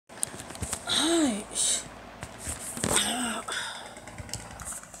Gosh.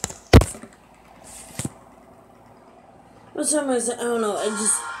 For some reason, I don't know,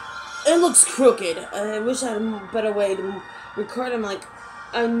 it looks crooked. I wish I had a better way to record them. Like,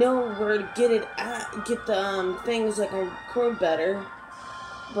 I know where to get the things that can record better.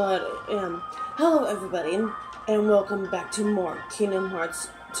 But, hello everybody, and welcome back to more Kingdom Hearts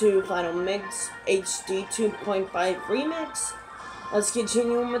 2 Final Mix HD 2.5 Remix. Let's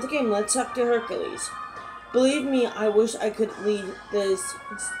continue on with the game. Let's talk to Hercules. Believe me, I wish I could lead this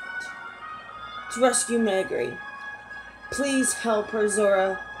to rescue Megri. Please help her,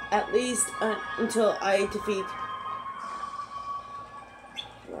 Zora, at least until I defeat...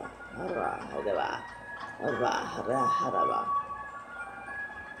 I'm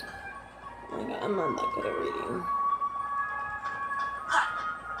not that good at reading.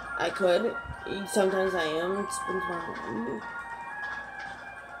 I could. Sometimes I am. It's been fun.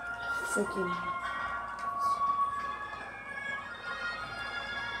 Freaking...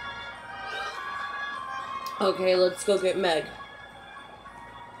 Okay, let's go get Meg.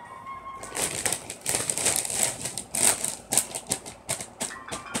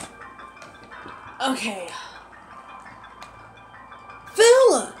 Okay.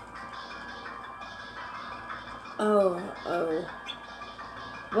 Phil! Oh.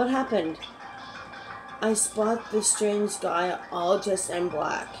 What happened? I spot this strange guy all dressed in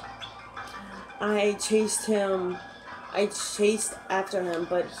black. I chased after him,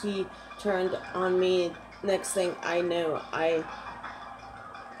 but he turned on me. Next thing I know,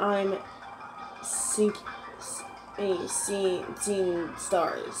 I'm seeing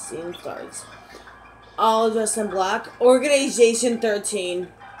stars. All dressed in black. Organization 13.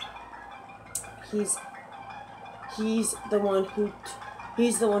 He's the one who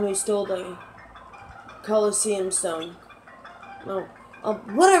stole the Colosseum Stone. No,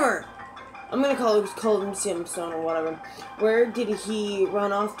 whatever. I'm gonna call it Colosseum Stone or whatever. Where did he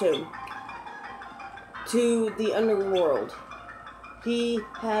run off to? To the underworld. He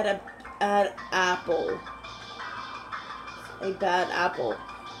had a bad apple.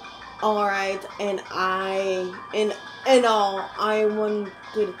 Alright, and I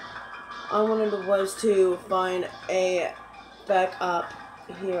wanted was to find a backup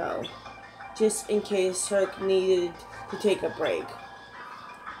hero. Just in case Herc needed to take a break.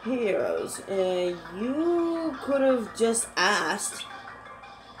 Heroes, you could have just asked.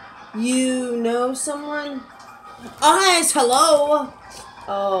 You know someone? Oh, yes, hello!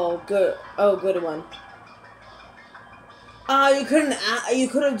 Oh, good. Oh, good one. You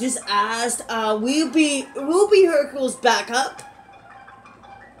could have just asked, we'll be Hercules' backup.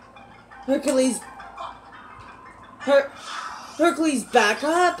 Hercules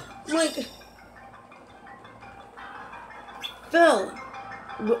backup? Like, Phil,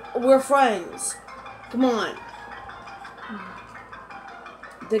 we're friends. Come on.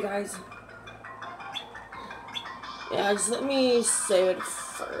 The guys. Yeah, just let me save it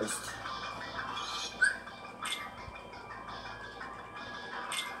first.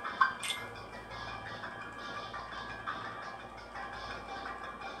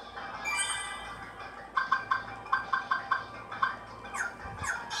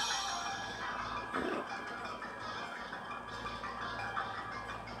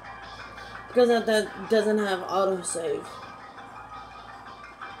 Because that doesn't have autosave.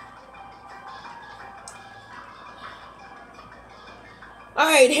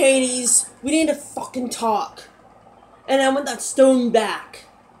 Alright, Hades, we need to fucking talk. And I want that stone back.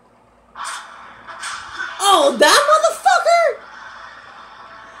 Oh, that motherfucker?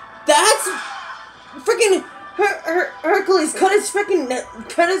 That's freaking Hercules cut his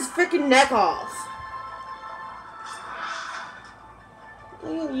freaking neck off.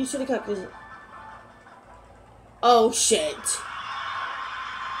 You should have cut his... Oh shit.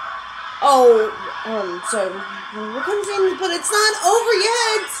 Oh, sorry. We're continuing, but it's not over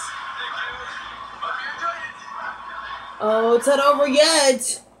yet. Oh, it's not over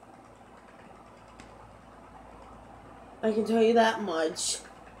yet. I can tell you that much.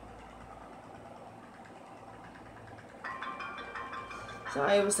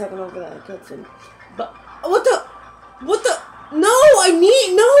 Sorry, I was talking over that cutscene. But what the? No, I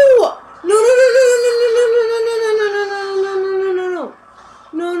need no.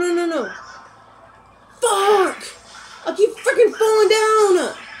 No. Fuck! I keep freaking falling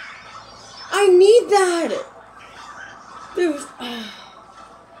down! I need that! There's...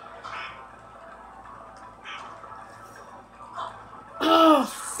 Oh,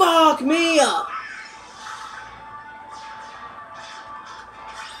 fuck me up!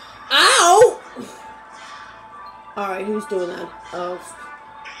 Ow! Alright, who's doing that? Oh.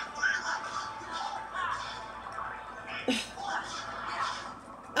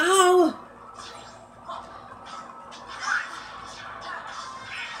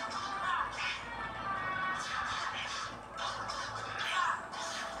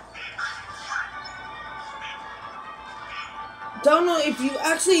 don't know if you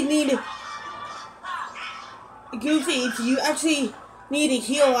actually need Goofy. If you actually need a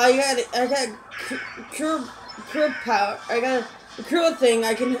heal, I got cure power. I got a cure thing.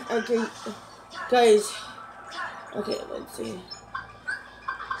 I can guys. Okay, let's see.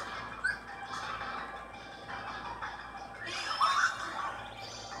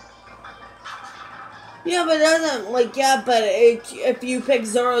 Yeah, but it doesn't, like, yeah, but if you pick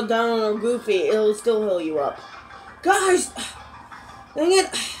Zoro, Donald, or Goofy, it'll still heal you up. Gosh! Dang it!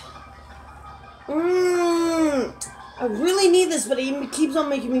 I really need this, but he keeps on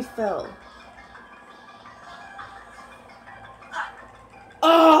making me fail.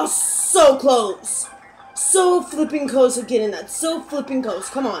 Oh, so close! So flipping close of getting that. So flipping close.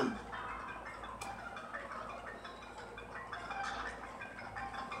 Come on.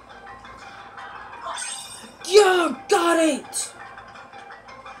 Yeah, got it!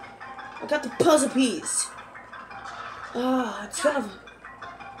 I got the puzzle piece. Ah, it's kind of...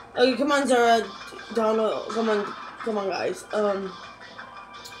 Okay, come on, Zara. Donald, come on, guys.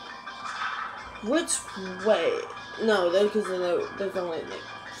 Which way? No, because there's only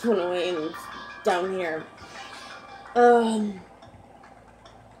like one way, and it's down here.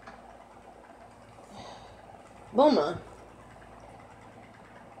 Bulma.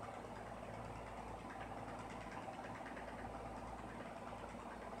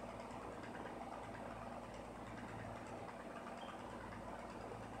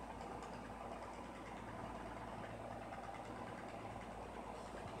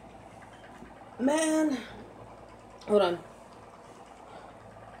 Man, hold on.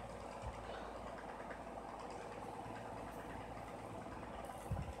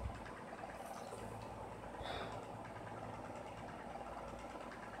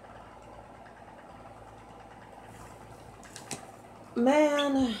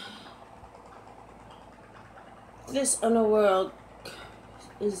 Man, this underworld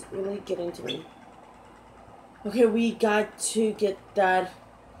is really getting to me. Okay, we got to get that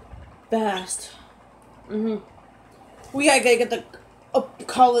fast. We gotta get the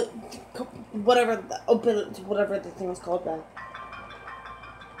call it whatever whatever the thing is called that.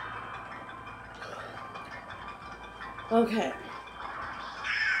 Okay.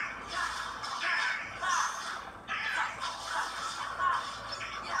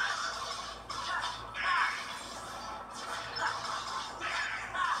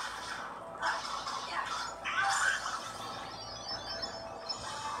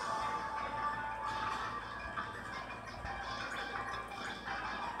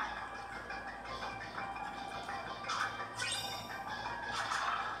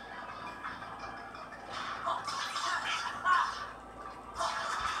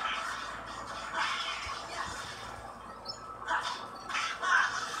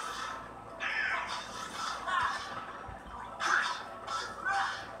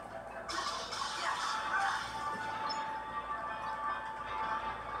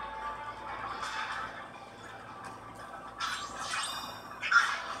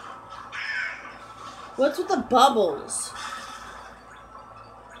 What's with the bubbles?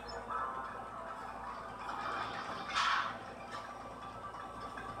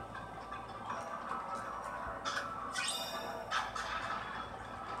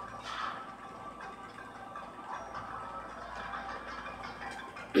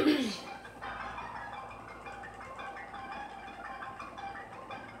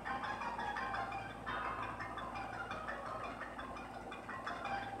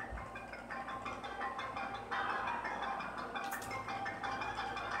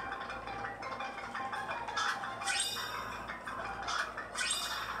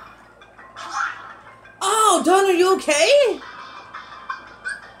 Oh, Don, are you okay?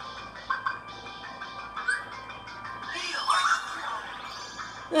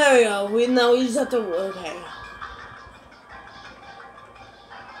 There we go. We just have to. Okay.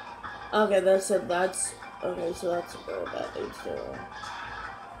 Okay, that's it. That's okay. So that's where that leads to.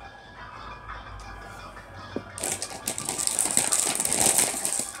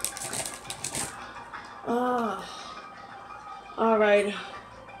 All right.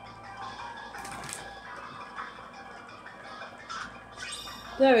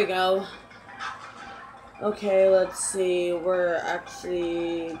 There we go. Okay, let's see. We're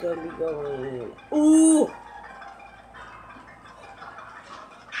actually gonna be going. Ooh!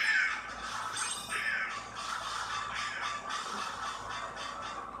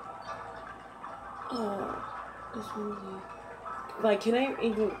 Oh, this one. Like, can I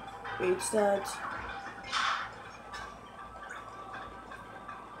even reach that?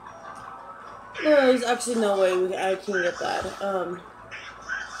 No, there's actually no way I can get that.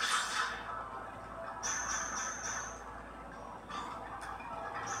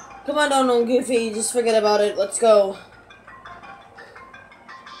 Come on, Donald Goofy. Just forget about it. Let's go.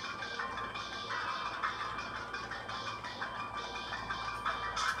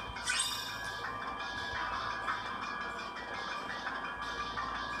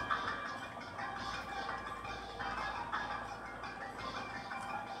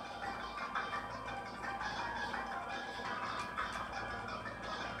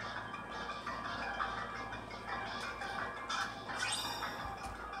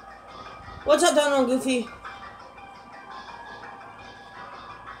 What's up, Donald Goofy?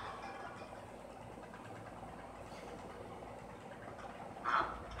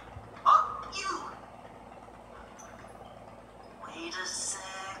 Oh, you! Wait a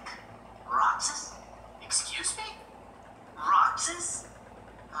sec. Roxas? Excuse me? Roxas?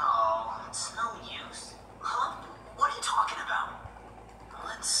 Oh, it's no use. Huh? What are you talking about?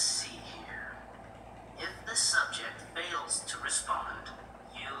 Let's see here. If the subject fails to respond,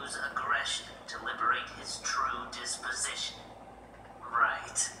 use aggression to liberate his true disposition.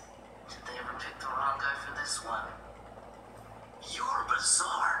 Right. Did they ever pick the wrong guy for this one? You're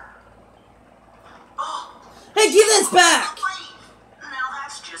bizarre. Oh! Hey, give this back! Now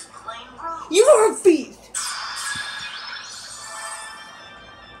that's just plain rude. You are a thief!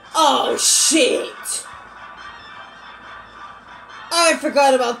 Oh, shit! I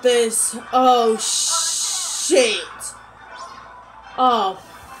forgot about this. Oh, shit. Oh.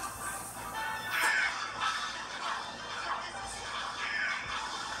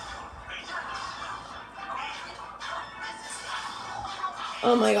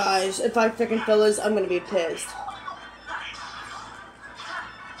 Oh my gosh. If I freaking fail this, I'm gonna be pissed.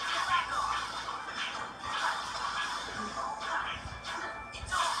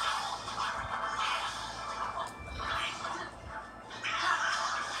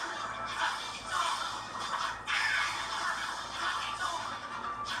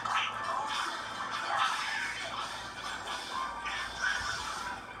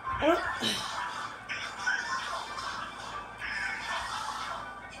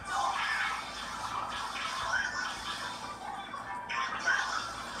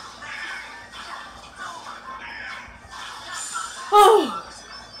 Oh!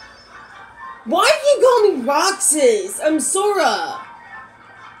 Why do you call me Roxas? I'm Sora.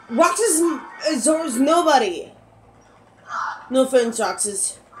 Roxas is Zora's nobody. No offense,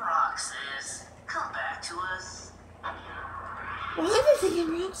 Roxas. Roxas, come back to us. Why are they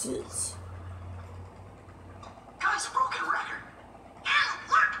thinking Roxas? Guy's a broken record. Ew,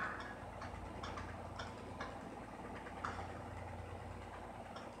 look!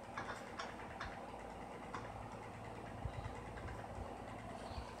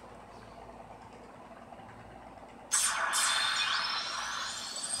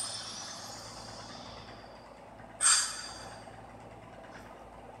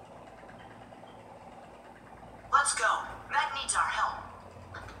 Let's go. Meg needs our help.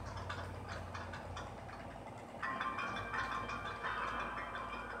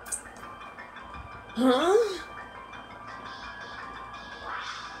 Huh?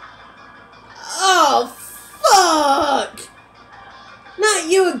 Oh, fuck! Not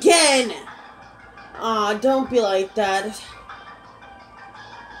you again! Aw, don't be like that.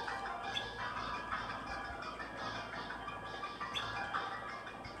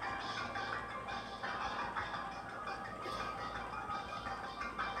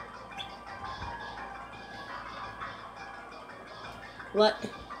 What?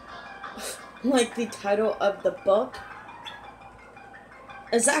 Like the title of the book?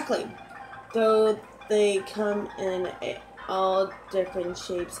 Exactly. Though they come in all different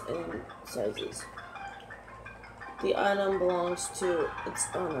shapes and sizes. The item belongs to its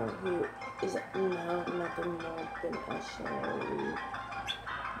owner, who is now nothing more than a shadowy.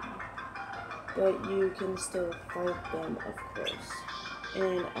 But you can still fight them, of course.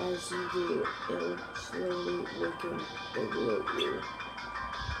 And as you do, it'll slowly weaken the real you.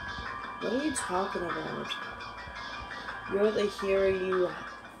 What are you talking about? You're the hero, you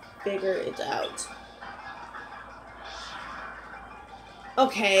figure it out.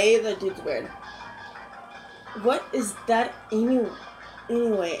 Okay, that dude's weird. What is that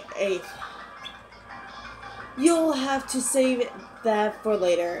anyway, Ape? You'll have to save that for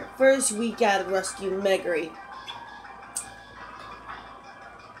later. First, we gotta rescue Megri.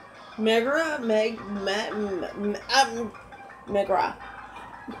 Megra? Megra.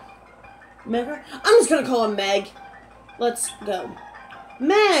 Megra? I'm just gonna call him Meg. Let's go.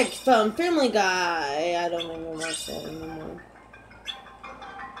 Meg from Family Guy. I don't even watch that anymore.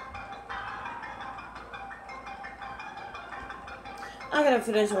 I gotta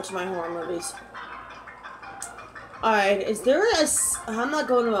finish watching my horror movies. Alright, is there a... I'm not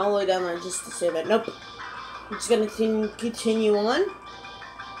going all the way down there just to say that. Nope. I'm just gonna continue on.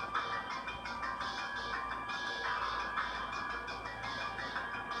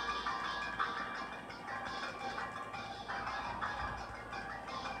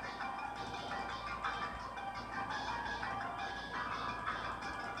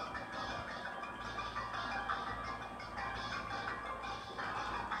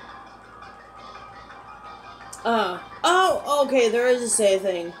 Oh, okay, there is a save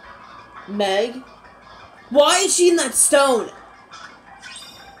thing. Meg? Why is she in that stone?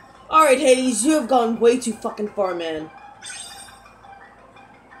 Alright, Hades, you have gone way too fucking far, man.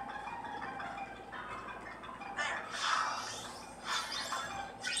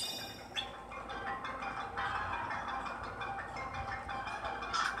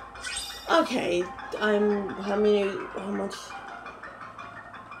 Okay, how much?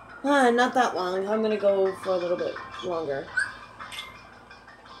 Not that long. I'm gonna go for a little bit longer.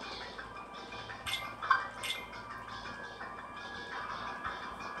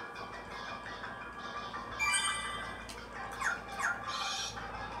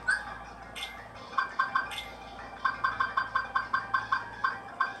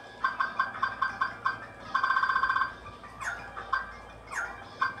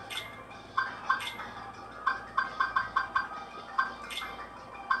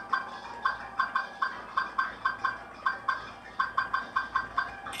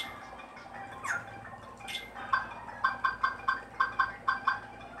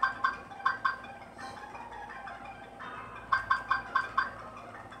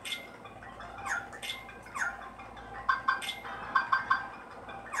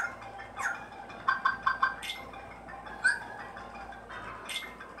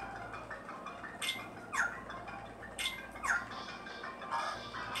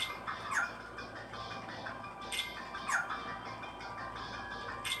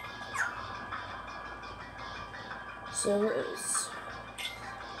 So it's...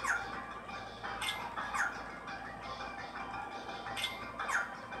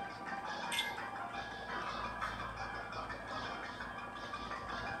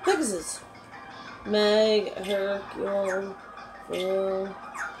 Pegasus. Meg, Hercule, Phil...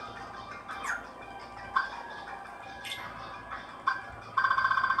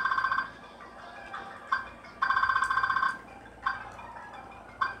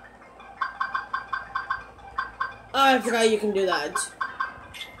 Oh, I forgot you can do that.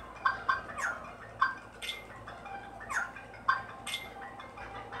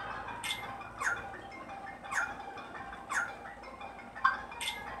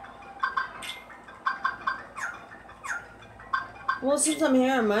 Well, since I'm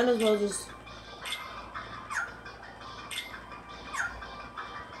here, I might as well just...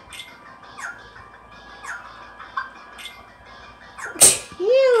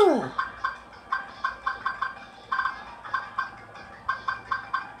 Phew!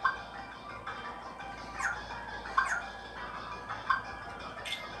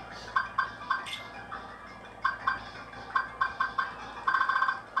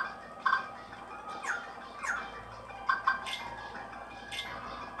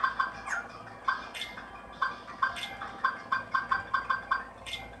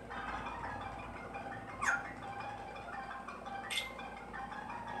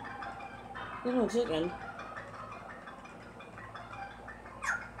 No chicken.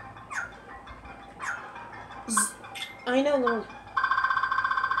 I know, little...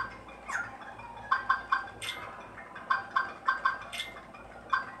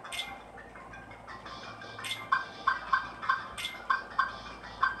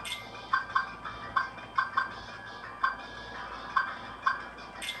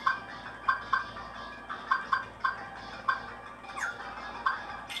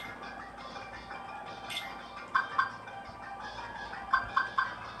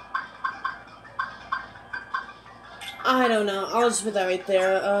 I don't know. I'll just put that right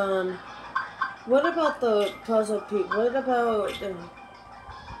there. What about the puzzle piece? What about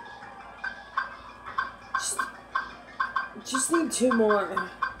just need two more.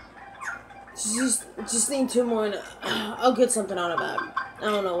 Just need two more, and I'll get something out of that. I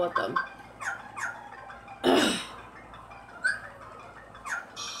don't know what them.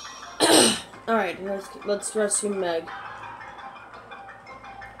 All right, let's rescue Meg.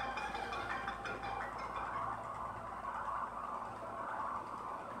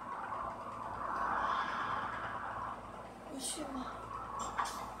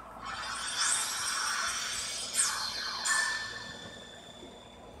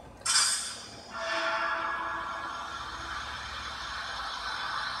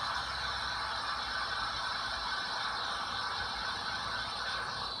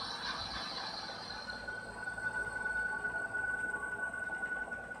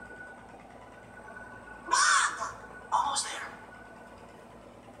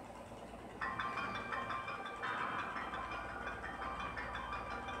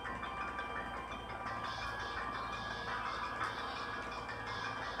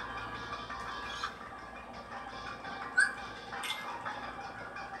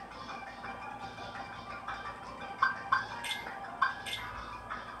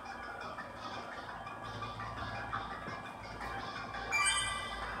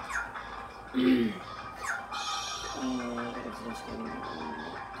 What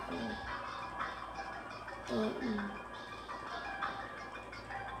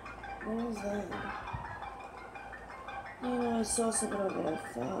was that? Oh, I saw something over there.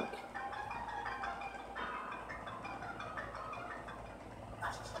 Fuck.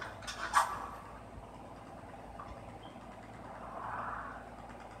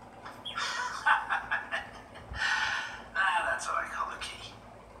 That's what I call a key.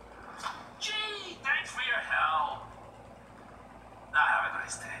 Gee, thanks for your help. Now have a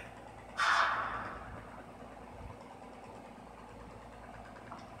nice day.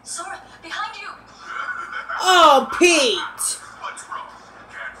 Sora, behind you! Oh, Pete! What's wrong?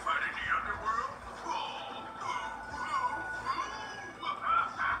 Can't fight in the underworld?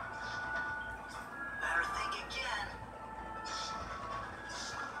 Better think again.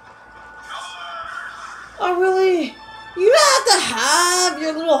 Oh, really? You don't have to have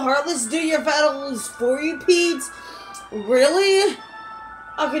your little heartless do your battles for you, Pete? Really?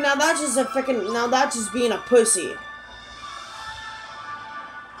 Okay, now that's just a freaking. Now that's just being a pussy.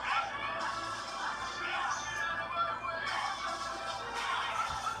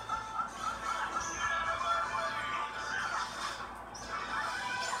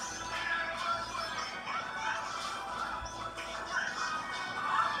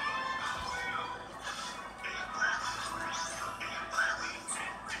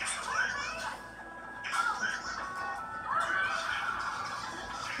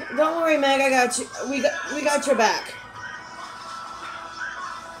 Don't worry, Meg. I got you. We got your back.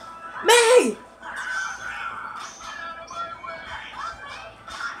 Meg!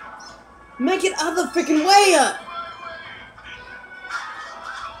 Make it out the freaking way up!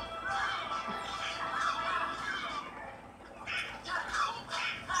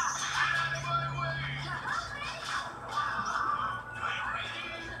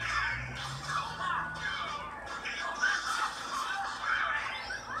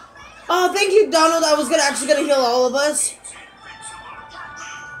 Oh, thank you, Donald. I was actually gonna heal all of us.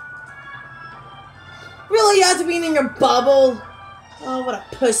 Really, you have to be in your bubble? Oh, what a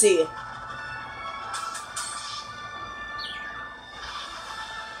pussy.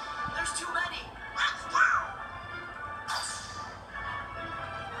 There's too many.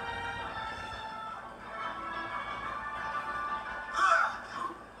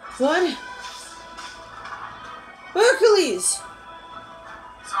 What? Hercules!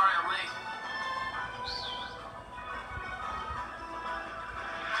 Sorry, I'm late.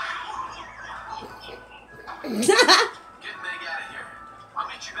 Get Meg out of here. I'll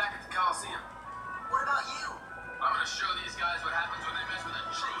meet you back at the Coliseum. What about you? I'm gonna show these guys what happens when they mess with a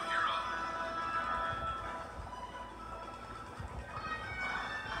true hero.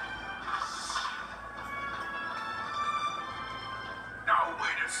 Now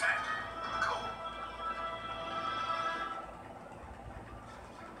wait a sec. Cool.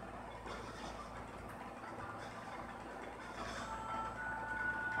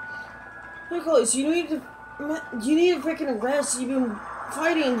 Hercules, you need to freaking rest. You've been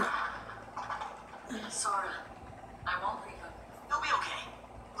fighting. Sora, I won't leave him. He'll be okay.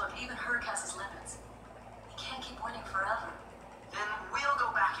 Look, even Herc has his limits. He can't keep winning forever. Then we'll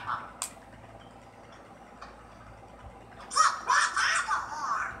go back him up.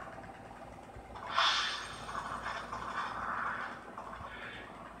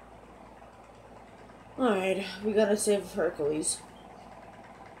 Alright, we gotta save Hercules.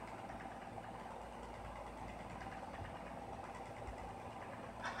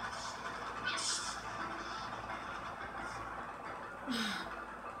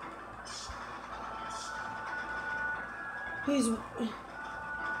 He's...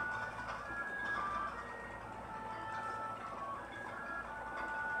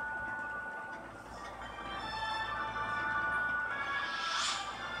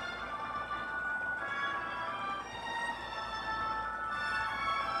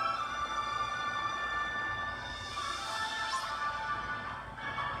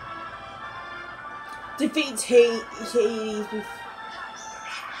 defeats Hades.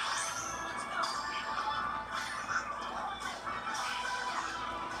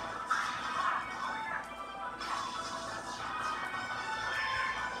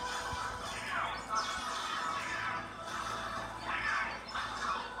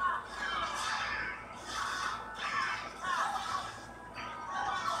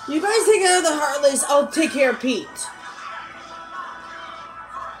 You guys take care of the Heartless, I'll take care of Pete.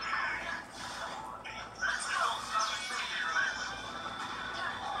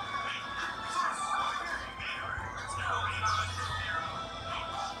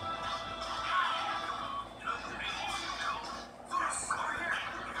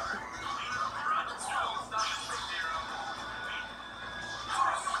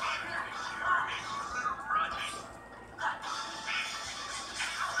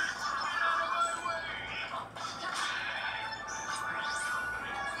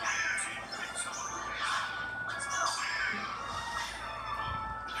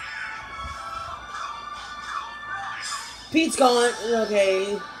 Pete's gone.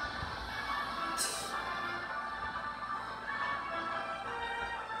 Okay.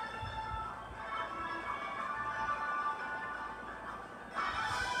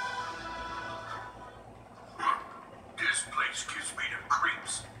 This place gives me the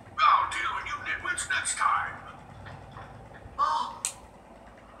creeps. I'll deal with you nitwits next time. Oh.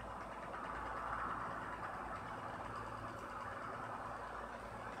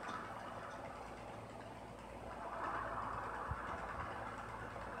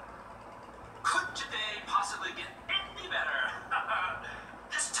 Could today possibly get any better?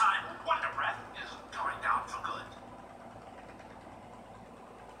 This time, Wonder Breath is going down for good.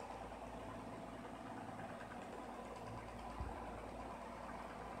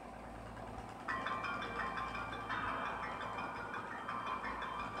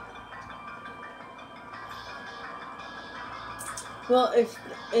 Well, if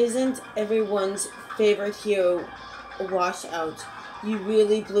isn't everyone's favorite hero washed out, you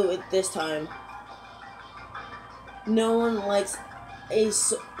really blew it this time. No one likes a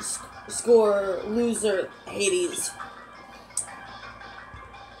score loser, Hades.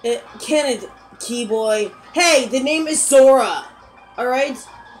 Can it, Keyboy? Hey, the name is Sora. All right.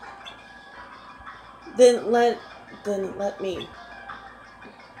 Then let me.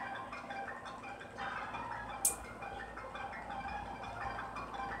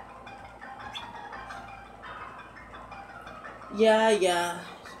 Yeah.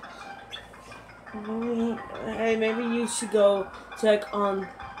 Hey, maybe you should go check on.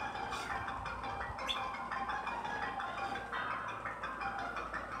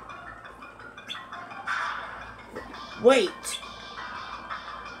 Wait.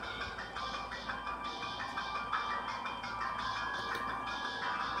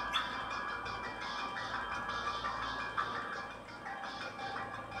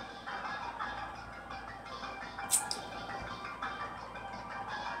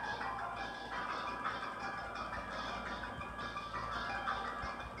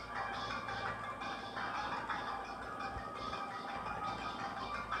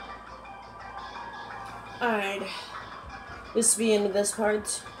 Alright, this will be the end of this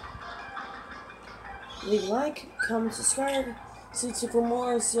part. Leave a like, comment, subscribe, stay tuned for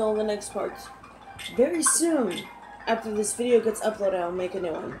more. See you all in the next part. Very soon, after this video gets uploaded, I'll make a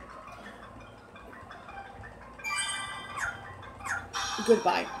new one.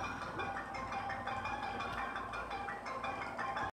 Goodbye.